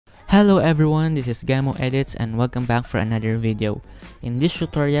Hello everyone, this is Gamo Edits and welcome back for another video. In this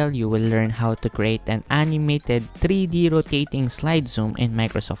tutorial, you will learn how to create an animated 3D rotating slide zoom in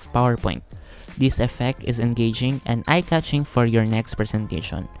Microsoft PowerPoint. This effect is engaging and eye-catching for your next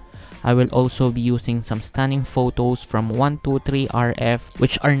presentation. I will also be using some stunning photos from 123RF,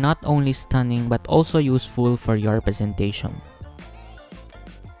 which are not only stunning but also useful for your presentation.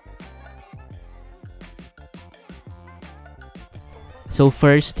 So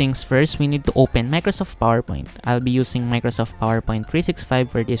first things first, we need to open Microsoft PowerPoint. I'll be using Microsoft PowerPoint 365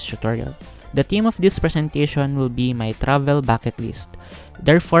 for this tutorial. The theme of this presentation will be my travel bucket list.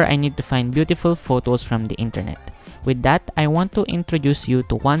 Therefore, I need to find beautiful photos from the internet. With that, I want to introduce you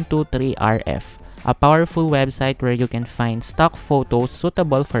to 123RF, a powerful website where you can find stock photos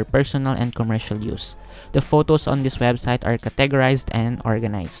suitable for personal and commercial use. The photos on this website are categorized and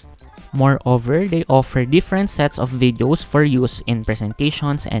organized. Moreover, they offer different sets of videos for use in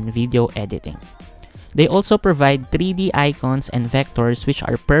presentations and video editing. They also provide 3D icons and vectors which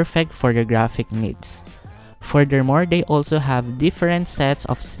are perfect for your graphic needs. Furthermore, they also have different sets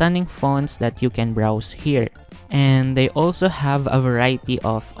of stunning fonts that you can browse here. And they also have a variety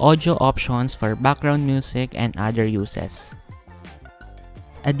of audio options for background music and other uses.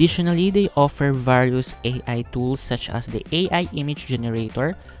 Additionally, they offer various AI tools such as the AI image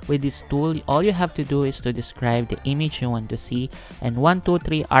generator. With this tool, all you have to do is to describe the image you want to see and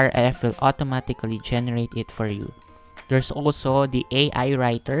 123RF will automatically generate it for you. There's also the AI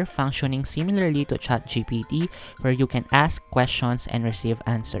writer functioning similarly to ChatGPT where you can ask questions and receive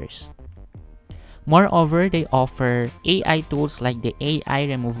answers. Moreover, they offer AI tools like the AI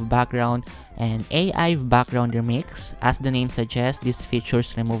Remove Background and AI Background Remix. As the name suggests, these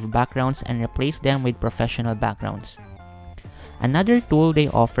features remove backgrounds and replace them with professional backgrounds. Another tool they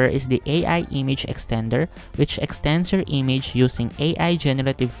offer is the AI Image Extender, which extends your image using AI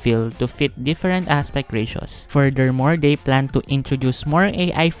generative fill to fit different aspect ratios. Furthermore, they plan to introduce more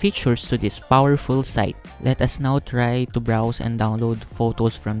AI features to this powerful site. Let us now try to browse and download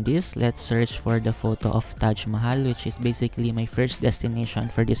photos from this. Let's search for the photo of Taj Mahal, which is basically my first destination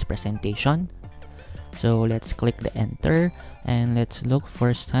for this presentation. So let's click the enter and let's look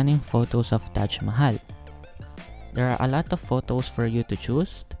for stunning photos of Taj Mahal. There are a lot of photos for you to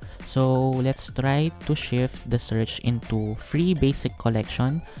choose, so let's try to shift the search into free basic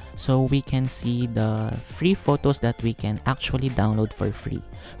collection so we can see the free photos that we can actually download for free.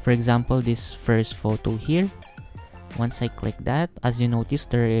 For example, this first photo here, once I click that, as you notice,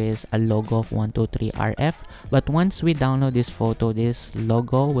 there is a logo of 123RF, but once we download this photo, this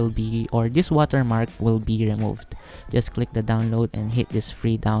logo will be, or this watermark will be removed. Just click the download and hit this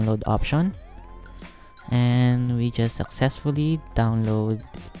free download option. And we just successfully download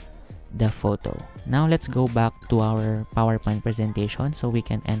the photo. Now let's go back to our PowerPoint presentation so we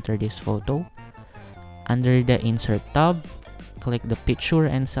can enter this photo. Under the insert tab, click the picture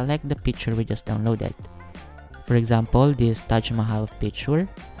and select the picture we just downloaded. For example, this Taj Mahal picture.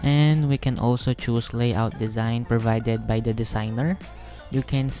 And we can also choose layout design provided by the designer. You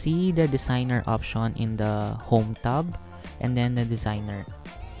can see the designer option in the home tab and then the designer.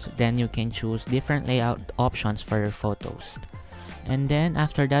 So then you can choose different layout options for your photos. And then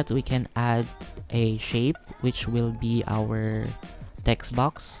after that, we can add a shape which will be our text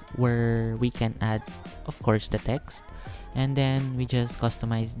box where we can add, of course, the text. And then we just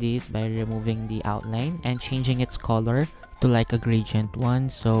customize this by removing the outline and changing its color to like a gradient one.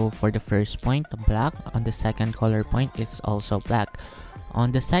 So for the first point, black. On the second color point, it's also black.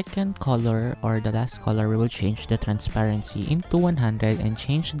 On the second color or the last color, we will change the transparency into 100 and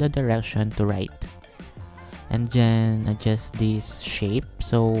change the direction to right. And then adjust this shape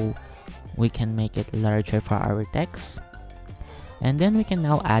so we can make it larger for our text. And then we can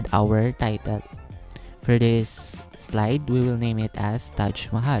now add our title. For this slide, we will name it as Taj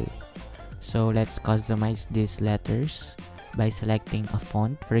Mahal. So let's customize these letters by selecting a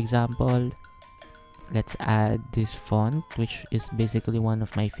font. For example, let's add this font, which is basically one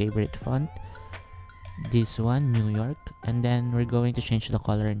of my favorite font. This one, New York. And then we're going to change the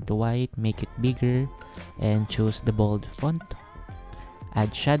color into white, make it bigger, and choose the bold font.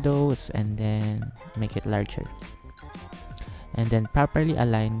 Add shadows and then make it larger. And then properly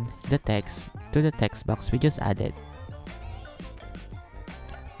align the text to the text box we just added.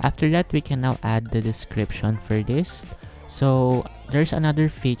 After that, we can now add the description for this. So there's another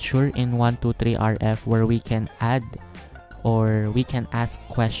feature in 123RF where we can add or we can ask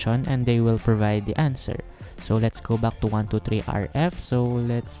question and they will provide the answer. So let's go back to 123RF. So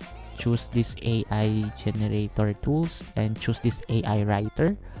let's choose this AI generator tools and choose this AI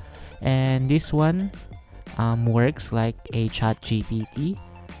writer. And this one works like a ChatGPT.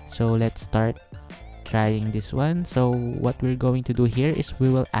 So let's start trying this one. So what we're going to do here is we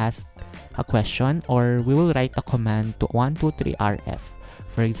will ask a question, or we will write a command to 123RF.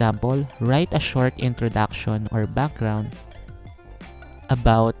 For example, write a short introduction or background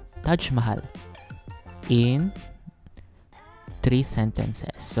about Taj Mahal in 3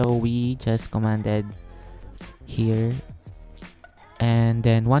 sentences. So we just commanded here, and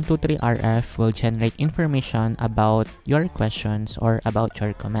then 123RF will generate information about your questions or about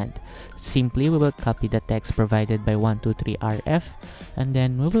your command. Simply, we will copy the text provided by 123RF, and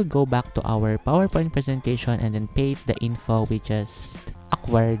then we will go back to our PowerPoint presentation and then paste the info we just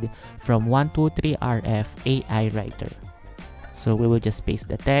acquired from 123RF AI Writer. So we will just paste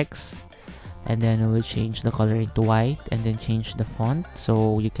the text, and then we will change the color into white, and then change the font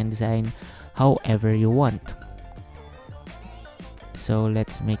so you can design however you want. So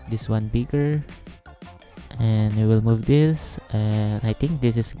let's make this one bigger, and we will move this, and I think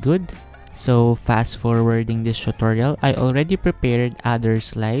this is good. So fast forwarding this tutorial, I already prepared other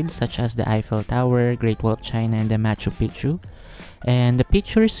slides such as the Eiffel Tower, Great Wall of China, and the Machu Picchu. And the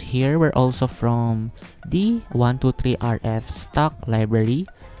pictures here were also from the 123RF stock library.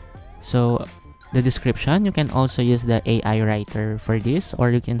 So the description, you can also use the AI writer for this,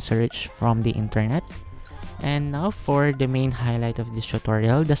 or you can search from the internet. And now for the main highlight of this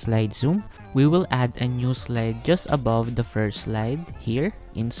tutorial, the slide zoom. We will add a new slide just above the first slide here.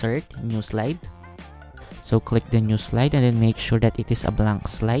 Insert new slide. So click the new slide and then make sure that it is a blank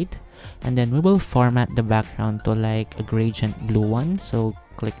slide. And then we will format the background to like a gradient blue one. So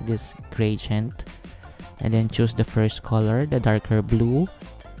click this gradient and then choose the first color, the darker blue.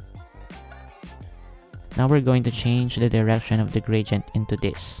 Now we're going to change the direction of the gradient into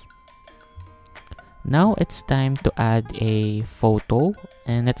this. Now it's time to add a photo,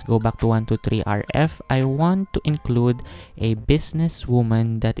 and let's go back to 123RF. I want to include a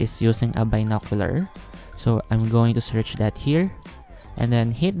businesswoman that is using a binocular. So I'm going to search that here and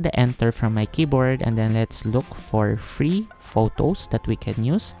then hit the enter from my keyboard, and then let's look for free photos that we can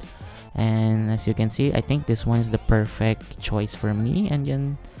use. And as you can see, I think this one is the perfect choice for me, and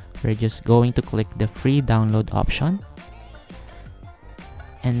then we're just going to click the free download option.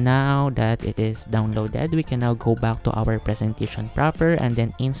 And now that it is downloaded, we can now go back to our presentation proper and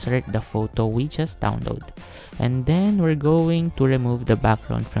then insert the photo we just downloaded. And then we're going to remove the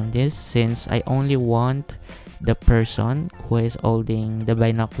background from this, since I only want the person who is holding the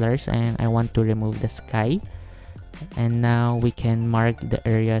binoculars, and I want to remove the sky. And now we can mark the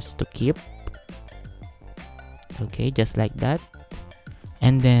areas to keep. Okay, just like that.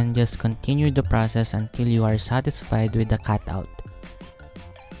 And then just continue the process until you are satisfied with the cutout.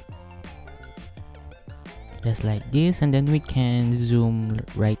 Just like this, and then we can zoom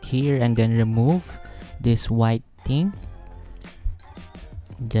right here and then remove this white thing,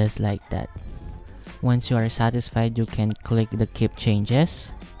 just like that. Once you are satisfied, you can click the keep changes,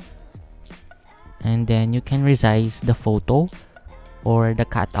 and then you can resize the photo or the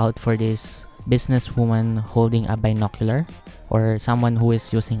cutout for this businesswoman holding a binocular, or someone who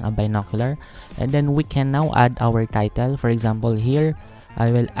is using a binocular. And then we can now add our title. For example, here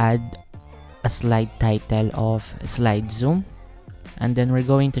I will add a slide title of slide zoom, and then we're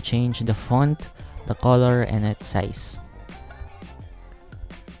going to change the font, the color, and its size.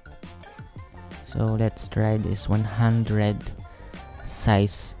 So let's try this 100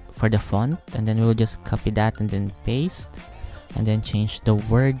 size for the font, and then we'll just copy that and then paste, and then change the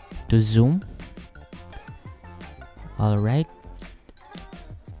word to zoom. Alright,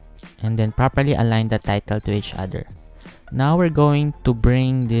 and then properly align the title to each other. Now we're going to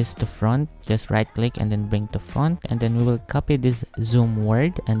bring this to front. Just right click and then bring to front, and then we will copy this zoom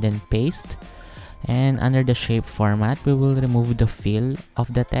word and then paste. And under the shape format, we will remove the fill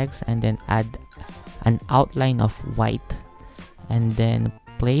of the text and then add an outline of white, and then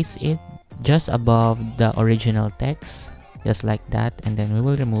place it just above the original text, just like that. And then we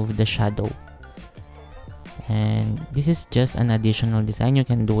will remove the shadow. And this is just an additional design. You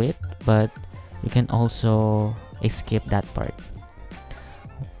can do it, but you can also skip that part.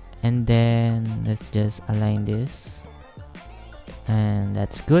 And then let's just align this, and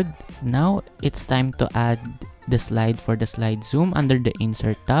that's good. Now it's time to add the slide for the slide zoom. Under the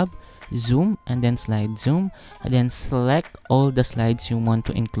insert tab, zoom, and then slide zoom, and then select all the slides you want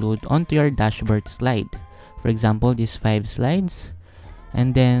to include onto your dashboard slide. For example, these 5 slides.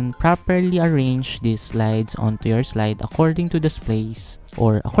 And then properly arrange these slides onto your slide according to the space,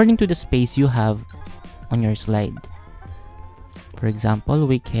 or according to the space you have on your slide. For example,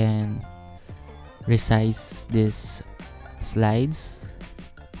 we can resize these slides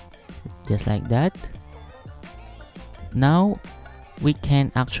just like that. Now we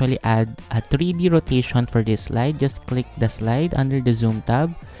can actually add a 3D rotation for this slide. Just click the slide under the zoom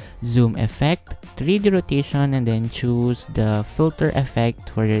tab, zoom effect, 3D rotation, and then choose the filter effect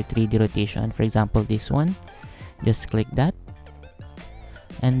for your 3D rotation. For example, this one, just click that.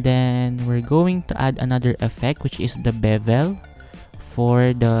 And then we're going to add another effect, which is the bevel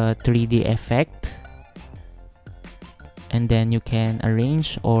for the 3D effect. And then you can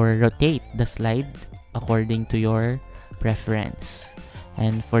arrange or rotate the slide according to your preference.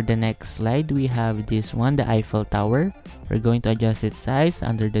 And for the next slide, we have this one, the Eiffel Tower. We're going to adjust its size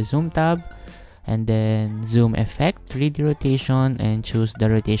under the zoom tab, and then zoom effect, 3D rotation, and choose the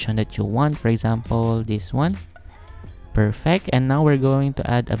rotation that you want. For example, this one. Perfect. And now we're going to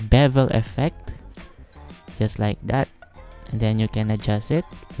add a bevel effect, just like that. And then you can adjust it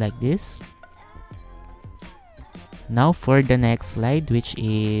like this. Now for the next slide, which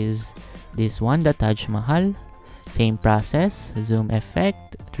is this one, the Taj Mahal. Same process, zoom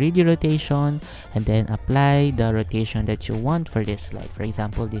effect, 3D rotation, and then apply the rotation that you want for this slide. For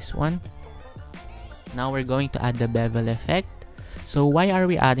example, this one. Now we're going to add the bevel effect. So why are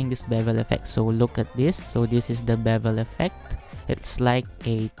we adding this bevel effect? So look at this. So this is the bevel effect. It's like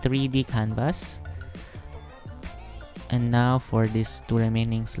a 3D canvas. And now for these two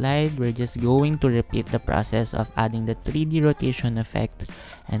remaining slides, we're just going to repeat the process of adding the 3D rotation effect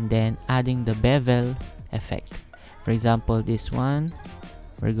and then adding the bevel effect. For example, this one,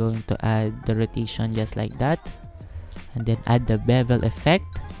 we're going to add the rotation just like that, and then add the bevel effect.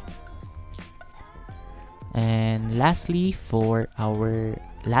 And lastly, for our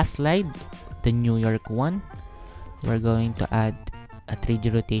last slide, the New York one, we're going to add a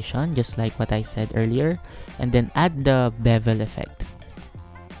 3D rotation just like what I said earlier, and then add the bevel effect.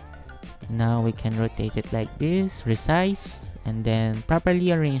 Now we can rotate it like this, resize, and then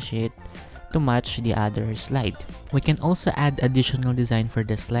properly arrange it to match the other slide. We can also add additional design for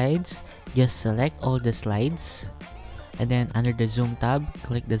the slides. Just select all the slides, and then under the zoom tab,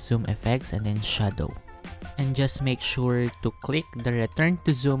 click the zoom effects and then shadow. And just make sure to click the return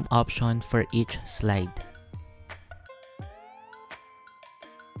to zoom option for each slide.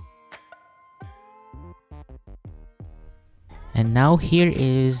 And now here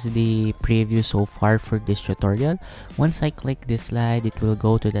is the preview so far for this tutorial. Once I click this slide, it will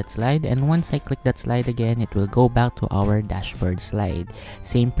go to that slide, and once I click that slide again, it will go back to our dashboard slide.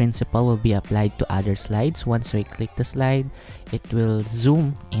 Same principle will be applied to other slides. Once we click the slide, it will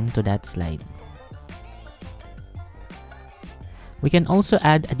zoom into that slide. We can also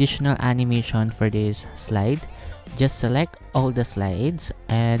add additional animation for this slide. Just select all the slides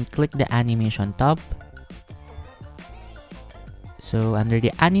and click the animation tab. So under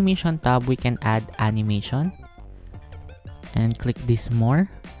the animation tab, we can add animation and click this more,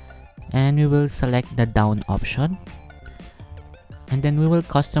 and we will select the down option, and then we will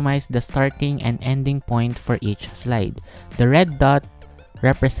customize the starting and ending point for each slide. The red dot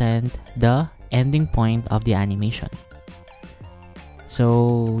represent the ending point of the animation.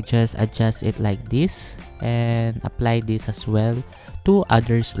 So just adjust it like this and apply this as well to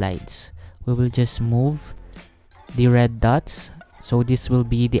other slides. We will just move the red dots. So this will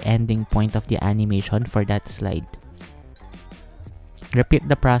be the ending point of the animation for that slide. Repeat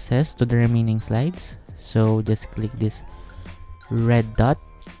the process to the remaining slides. So just click this red dot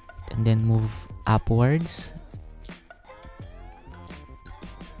and then move upwards.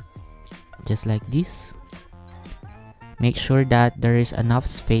 Just like this. Make sure that there is enough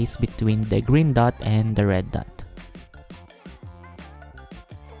space between the green dot and the red dot.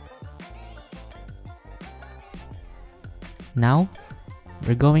 Now,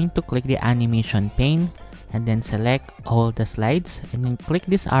 we're going to click the animation pane and then select all the slides, and then click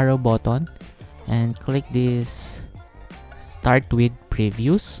this arrow button and click this start with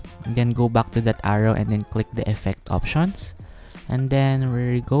previews, and then go back to that arrow and then click the effect options, and then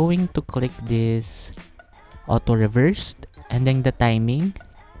we're going to click this auto reverse, and then the timing,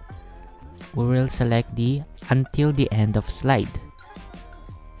 we will select the until the end of slide,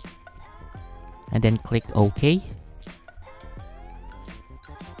 and then click OK.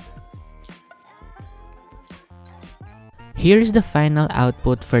 Here's the final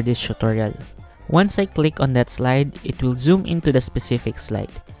output for this tutorial. Once I click on that slide, it will zoom into the specific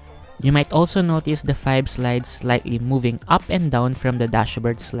slide. You might also notice the 5 slides slightly moving up and down from the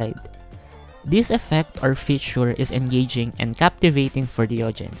dashboard slide. This effect or feature is engaging and captivating for the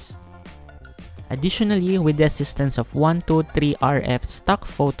audience. Additionally, with the assistance of 123RF stock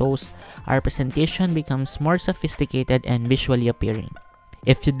photos, our presentation becomes more sophisticated and visually appealing.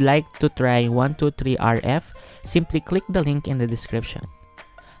 If you'd like to try 123RF, simply click the link in the description.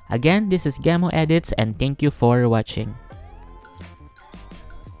 Again, this is Gamo Edits, and thank you for watching.